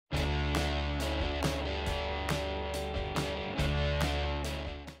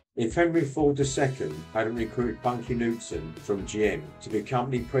If Henry Ford II hadn't recruited Bunky Knudsen from GM to be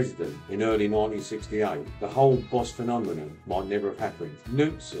company president in early 1968, the whole Boss phenomenon might never have happened.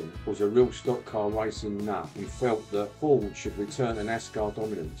 Knudsen was a real stock car racing nut who felt that Ford should return to NASCAR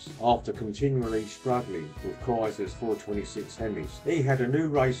dominance after continually struggling with Chrysler's 426 Hemis. He had a new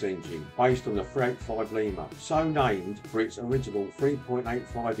race engine based on the 385 Lima, so named for its original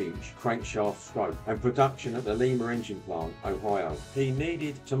 3.85-inch crankshaft stroke, and production at the Lima engine plant, Ohio. He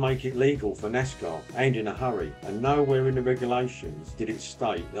needed to make it legal for NASCAR, and in a hurry, and nowhere in the regulations did it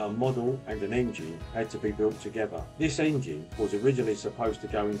state that a model and an engine had to be built together. This engine was originally supposed to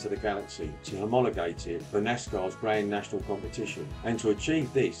go into the Galaxy to homologate it for NASCAR's Grand National competition, and to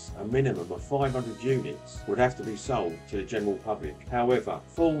achieve this, a minimum of 500 units would have to be sold to the general public. However,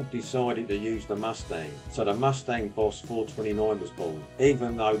 Ford decided to use the Mustang, so the Mustang Boss 429 was born,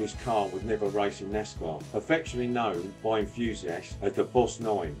 even though this car would never race in NASCAR. Affectionately known by enthusiasts as the Boss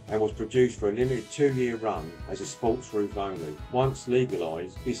 9, and was produced for a limited 2-year run as a sports route only. Once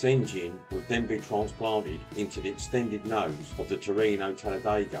legalised, this engine would then be transplanted into the extended nose of the Torino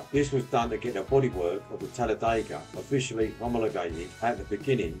Talladega. This was done to get the bodywork of the Talladega officially homologated at the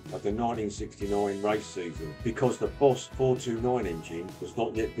beginning of the 1969 race season, because the Boss 429 engine was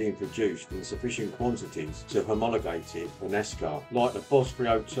not yet being produced in sufficient quantities to homologate it for NASCAR. Like the Boss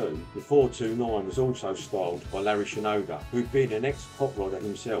 302, the 429 was also styled by Larry Shinoda, who, being an ex-hot rodder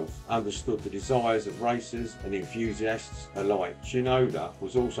himself, understood the desires of racers and enthusiasts alike. Shinoda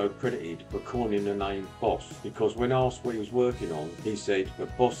was also credited for coining the name Boss, because when asked what he was working on, he said the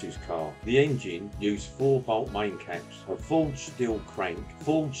Boss's car. The engine used 4-bolt main caps, a forged steel crank,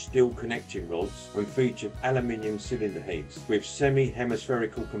 forged steel connecting rods, and featured aluminium cylinder heads with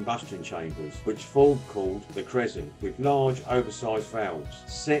semi-hemispherical combustion chambers, which Ford called the Crescent, with large oversized valves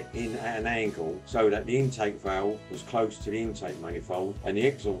set in at an angle so that the intake valve was close to the intake manifold and the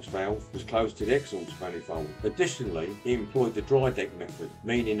exhaust valve was close to the exhaust manifold. Additionally, he employed the dry deck method,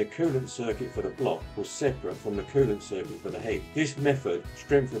 meaning the coolant circuit for the block was separate from the coolant circuit for the head. This method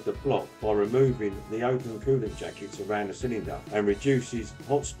strengthened the block by removing the open coolant jackets around the cylinder and reduces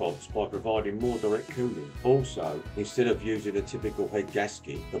hot spots by providing more direct cooling. Also, instead of using a typical head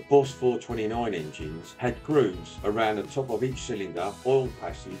gasket, the Boss 429 engines had grooves around the top of each cylinder, oil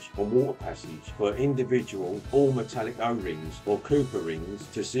passage and water passage for individual all-metallic O-rings or Cooper rings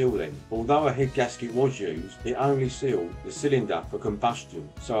to seal them. Although a head gasket was used, it only sealed the cylinder for combustion,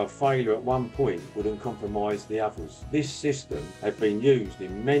 so a failure at one point wouldn't compromise the others. This system had been used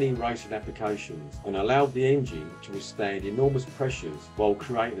in many racing applications and allowed the engine to withstand enormous pressures while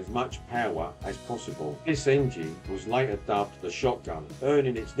creating as much power as possible. This engine was later dubbed the Shotgun,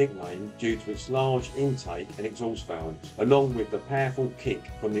 earning its nickname due to its large intake and exhaust valves, along with the powerful kick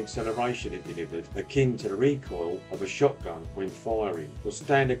from the acceleration it delivered, akin to the recoil of a shotgun when firing. The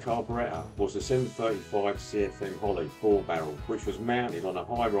standard carburettor was the 735 CFM Holly 4-barrel, which was mounted on a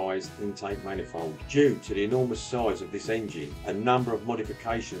high-rise intake manifold. Due to the enormous size of this engine, a number of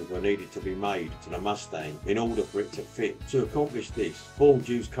modifications were needed to be made to the Mustang in order for it to fit. To accomplish this, Ford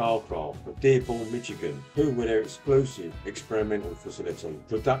used Carcraft of Dearborn, Michigan, who were their exclusive experimental facility.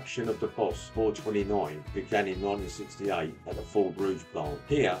 Production of the Boss 429 began in 1968 at the Ford Rouge plant.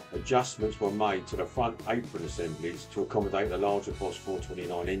 Here, adjustments were made to the front apron assemblies to accommodate the larger Boss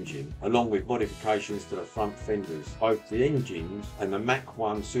 429 engine, along with modifications to the front fenders. Both the engines and the Mach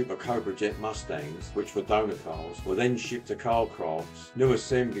 1 Super Cobra Jet Mustangs, which were donor cars, were then shipped to Carcraft's new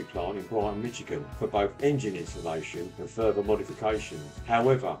assembly plant in Brighton, Michigan, for both engine installation and further modifications.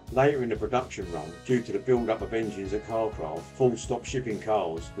 However, later in the production run, due to the build-up of engines at Carcraft, Ford stopped shipping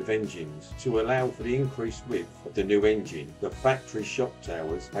cars with engines. To allow for the increased width of the new engine, the factory shock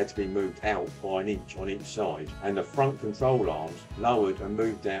towers had to be moved out by an inch on each side, and the front control arms lowered and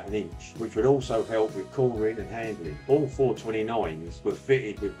moved out an inch, which would also help with cornering and handling. All 429s were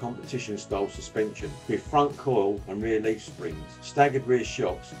fitted with competition-style suspension, with front coil and rear leaf springs, staggered rear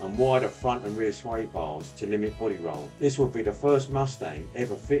shocks and wider front and rear sway bars to limit body roll. This would be the first Mustang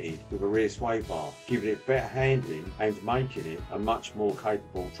ever fitted with a rear sway bar, giving it better handling and making it a much more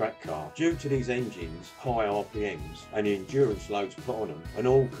capable track car. Due to these engines' high RPMs and the endurance loads put on them, an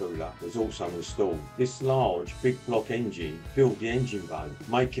oil cooler was also installed. This large, big block engine filled the engine bay,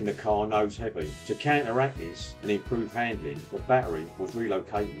 making the car nose heavy. To counteract this and improve handling, the battery was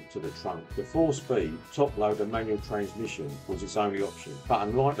relocated to the trunk. The 4-speed, top-loader manual transmission was its only option, but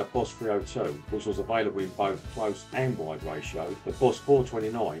unlike the Boss 302, which was available in both close and wide ratio, the Boss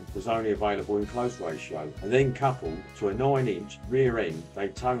 429 was only available in close ratio, and then coupled to a 9-inch rear-end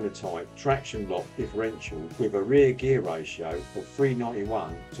Daytona-type traction lock differential with a rear gear ratio of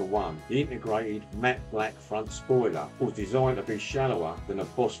 391:1. The integrated matte black front spoiler was designed to be shaped shallower than a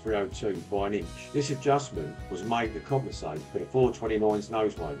Boss 302 by an inch. This adjustment was made to compensate for the 429's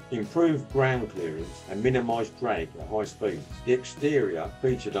nose weight, improved ground clearance and minimised drag at high speeds. The exterior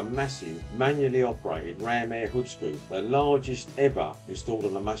featured a massive, manually operated ram air hood scoop, the largest ever installed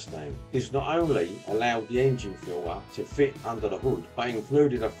on a Mustang. This not only allowed the engine filter to fit under the hood, but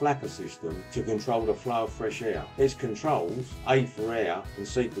included a flapper system to control the flow of fresh air. Its controls, A for air and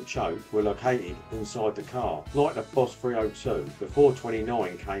C for choke, were located inside the car. Like the Boss 302, the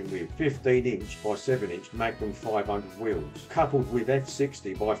 429 came with 15-inch by 7-inch Magnum 500 wheels, coupled with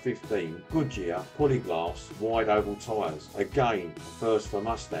F60 by 15 Goodyear polyglass wide oval tyres. Again, a first for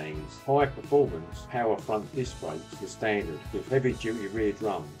Mustangs. High performance power front disc brakes were standard, with heavy duty rear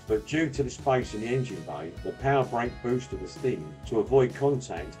drums, but due to the space in the engine bay, the power brake booster was thin to avoid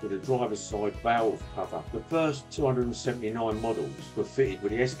contact with the driver's side valve cover. The first 279 models were fitted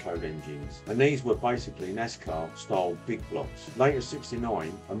with the S-Code engines, and these were basically NASCAR style big blocks. Later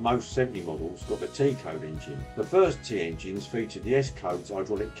 69 and most 70 models got the T-Code engine. The first T engines featured the S-Code's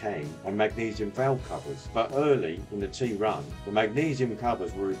hydraulic cam and magnesium valve covers, but early in the T run, the magnesium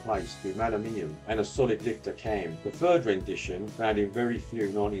covers were replaced with aluminium and a solid lifter cam. The third rendition, found in very few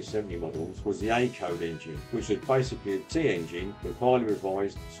 1970 models, was the A-Code engine, which was basically a T engine with highly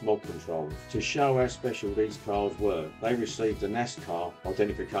revised smog controls. To show how special these cars were, they received a NASCAR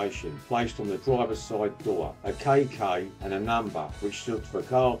identification placed on the driver's side door, a KK and a number which stood for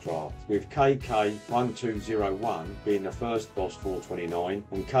car draft, with KK 1201 being the first Boss 429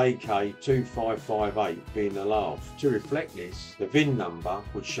 and KK 2558 being the last. To reflect this, the VIN number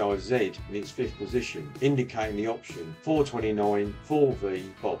would show a Z in its fifth position, indicating the option 429 4V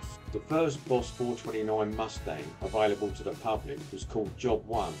Boss. The first Boss 429 Mustang available to the public was called Job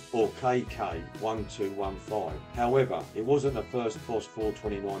 1 or KK1215. However, it wasn't the first Boss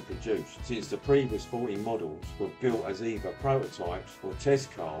 429 produced, since the previous 14 models were built as either prototypes or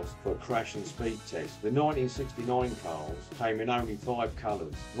test cars for a crash and speed test. The 1969 cars came in only 5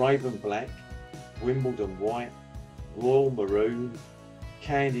 colours: Raven Black, Wimbledon White, Royal Maroon,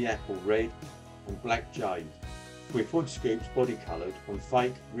 Candy Apple Red and Black Jade, with hood scoops body coloured and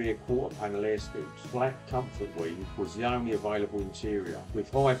fake rear quarter panel air scoops. Black comfort weave was the only available interior, with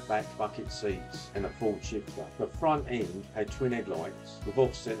high back bucket seats and a full shifter. The front end had twin headlights with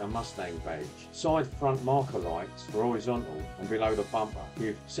offset and Mustang badge. Side front marker lights were horizontal and below the bumper,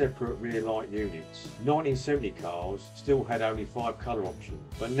 with separate rear light units. 1970 cars still had only 5 colour options,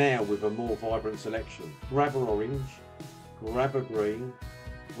 but now with a more vibrant selection: Grabber Orange, Grabber Green,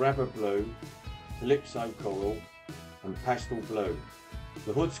 Grabber Blue, Calypso Coral and Pastel Blue.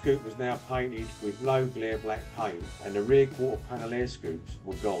 The hood scoop was now painted with low glare black paint and the rear quarter panel air scoops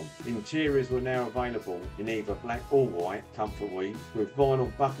were gone. Interiors were now available in either black or white comfort weave, with vinyl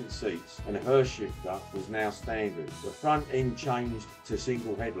bucket seats, and a Hurst shifter was now standard. The front end changed to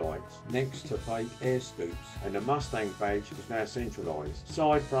single headlights next to fake air scoops, and the Mustang badge was now centralised.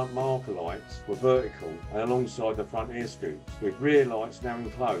 Side front marker lights were vertical and alongside the front air scoops, with rear lights now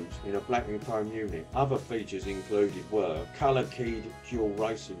enclosed in a black and chrome unit. Other features included were colour keyed dual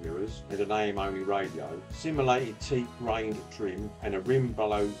racing mirrors and an AM-only radio, simulated teak-grained trim and a rim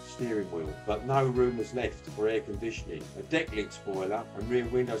below steering wheel, but no room was left for air conditioning. A deck lid spoiler and rear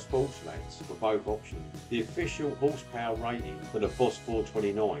window sports lights were both options. The official horsepower rating for the Boss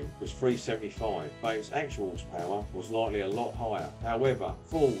 429 was 375, but its actual horsepower was likely a lot higher. However,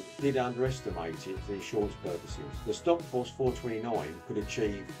 Ford did underestimate it for insurance purposes. The stock Boss 429 could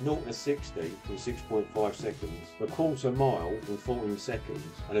achieve 0 to 60 in 6.5 seconds, a quarter mile in 14 seconds,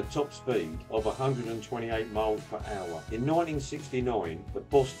 and a top speed of 128 miles per hour. In 1969, the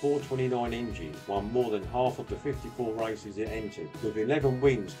Boss 429 engine won more than half of the 54 races it entered, with 11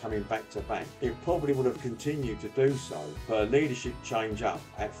 wins coming back to back. It probably would have continued to do so, but a leadership change up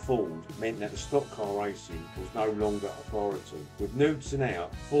at Ford meant that the stock car racing was no longer a priority. With Knudsen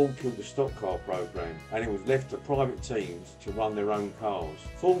out, Ford killed the stock car program, and it was left to private teams to run their own cars.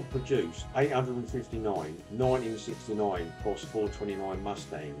 Ford produced 859 1969 Boss 429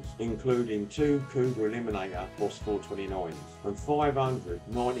 Mustangs, including 2 Cougar Eliminator Boss 429s and 500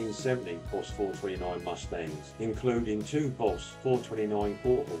 1970 Boss 429 Mustangs, including 2 Boss 429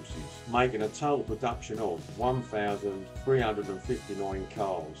 quarter horses, making a total production of 1,359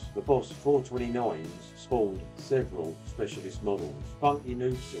 cars. The Boss 429s spawned several specialist models. Bunky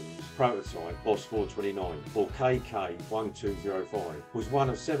Knudsen's prototype Boss 429, or KK1205, was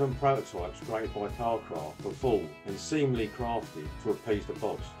one of 7 prototypes created by Carcraft for Ford and seamlessly crafted to a appease the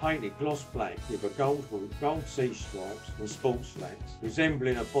boss. Painted gloss black with a gold hood, gold C-stripes and sports slats,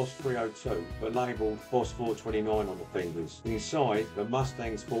 resembling a Boss 302 but labelled Boss 429 on the fingers. Inside, the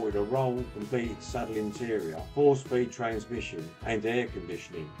Mustang sported a rolled and beaded saddle interior, 4-speed transmission and air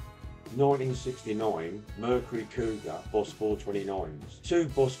conditioning. 1969 Mercury Cougar Boss 429s. Two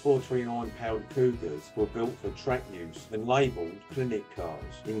Boss 429 powered Cougars were built for track use and labelled clinic cars,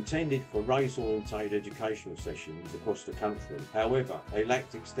 intended for race-orientated educational sessions across the country. However, they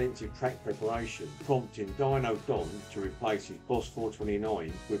lacked extensive track preparation, prompting Dino Don to replace his Boss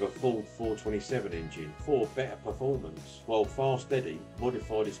 429 with a Ford 427 engine for better performance, while Fast Eddie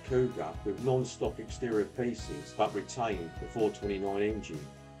modified his Cougar with non-stock exterior pieces but retained the 429 engine.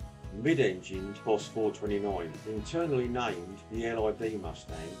 Mid-engined Boss 429, internally named the LID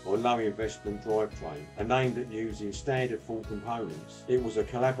Mustang, or Low Investment Drivetrain, a name that using standard Ford components. It was a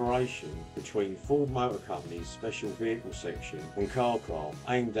collaboration between Ford Motor Company's Special Vehicle section and Carcraft,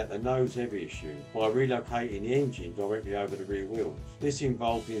 aimed at the nose-heavy issue by relocating the engine directly over the rear wheels. This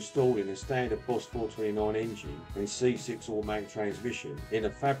involved installing a standard Boss 429 engine and C6 automatic transmission in a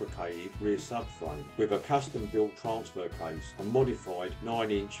fabricated rear subframe with a custom-built transfer case and modified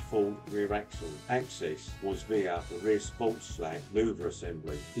 9-inch Ford rear axle. Access was via the rear sports slat louver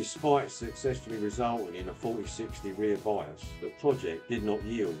assembly. Despite successfully resulting in a 40/60 rear bias, the project did not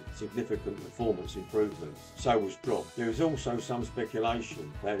yield significant performance improvements, so was dropped. There is also some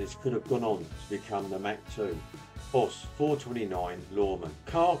speculation that this could have gone on to become the Mach 2. Boss 429 Lawman.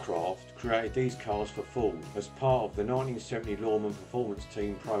 Carcraft created these cars for Ford as part of the 1970 Lawman Performance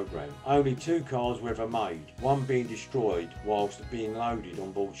Team program. Only 2 cars were ever made, one being destroyed whilst being loaded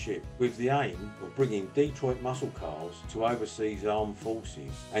on board ship, with the aim of bringing Detroit muscle cars to overseas armed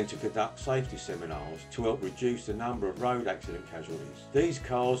forces and to conduct safety seminars to help reduce the number of road accident casualties. These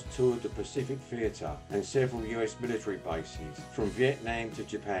cars toured the Pacific Theatre and several US military bases from Vietnam to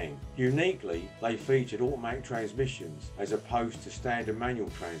Japan. Uniquely, they featured automatic transmissions as opposed to standard manual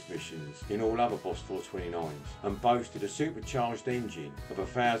transmissions in all other Boss 429s, and boasted a supercharged engine of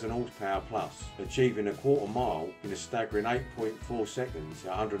 1000 horsepower plus, achieving a quarter mile in a staggering 8.4 seconds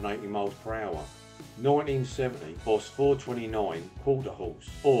at 180 miles per hour. 1970 Boss 429 quarter horse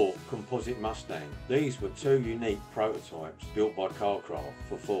or composite Mustang. These were 2 unique prototypes built by Carcraft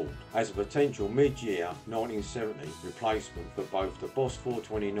for Ford as a potential mid-year 1970 replacement for both the Boss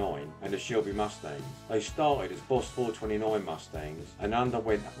 429 and the Shelby Mustangs. They started as Boss 429 Mustangs and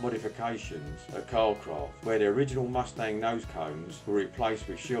underwent modifications at Carcraft, where their original Mustang nose cones were replaced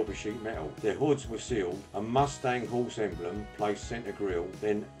with Shelby sheet metal. Their hoods were sealed, a Mustang horse emblem placed centre grille,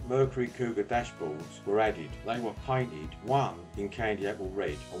 then Mercury Cougar dashboards were added. They were painted, one in candy apple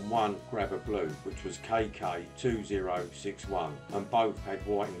red and one grabber blue, which was KK2061, and both had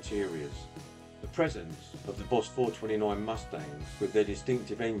white interiors. The presence of the Boss 429 Mustangs with their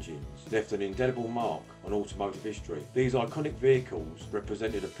distinctive engines left an indelible mark on automotive history. These iconic vehicles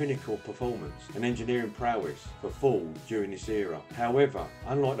represented a pinnacle of performance and engineering prowess for Ford during this era. However,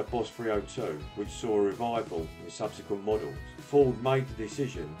 unlike the Boss 302, which saw a revival in subsequent models, Ford made the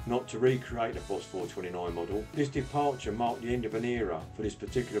decision not to recreate the Boss 429 model. This departure marked the end of an era for this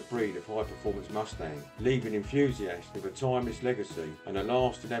particular breed of high-performance Mustang, leaving enthusiasts with a timeless legacy and a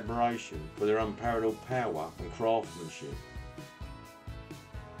lasting admiration for their unparalleled power and craftsmanship.